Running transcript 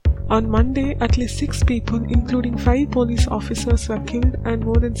On Monday, at least 6 people, including 5 police officers, were killed and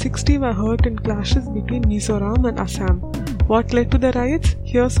more than 60 were hurt in clashes between Mizoram and Assam. What led to the riots?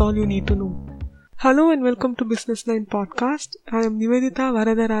 Here's all you need to know. Hello and welcome to Business Line Podcast. I am Nivedita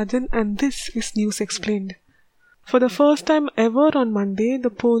Varadarajan and this is News Explained. For the first time ever on Monday, the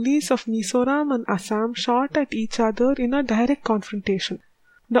police of Mizoram and Assam shot at each other in a direct confrontation.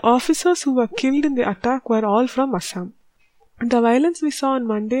 The officers who were killed in the attack were all from Assam. The violence we saw on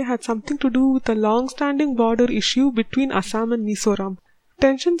Monday had something to do with a long-standing border issue between Assam and Mizoram.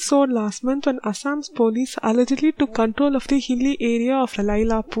 Tension soared last month when Assam's police allegedly took control of the hilly area of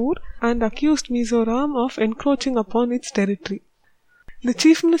Lailapur and accused Mizoram of encroaching upon its territory. The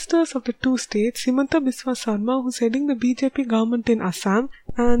chief ministers of the two states, Himanta Biswa Sarma, who is heading the BJP government in Assam,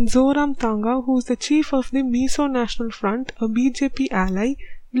 and Zoramthanga, who is the chief of the Mizo National Front, a BJP ally,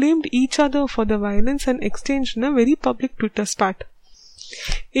 blamed each other for the violence and exchanged in a very public Twitter spat.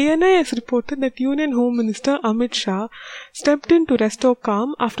 ANI has reported that Union Home Minister Amit Shah stepped in to restore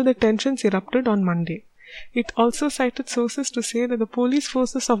calm after the tensions erupted on Monday. It also cited sources to say that the police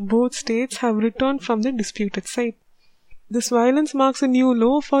forces of both states have returned from the disputed site. This violence marks a new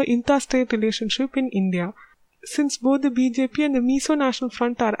low for interstate relationship in India. Since both the BJP and the Mizo National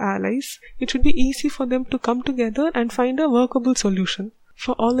Front are allies, it should be easy for them to come together and find a workable solution.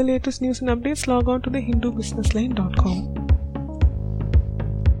 For all the latest news and updates, log on to thehindubusinessline.com.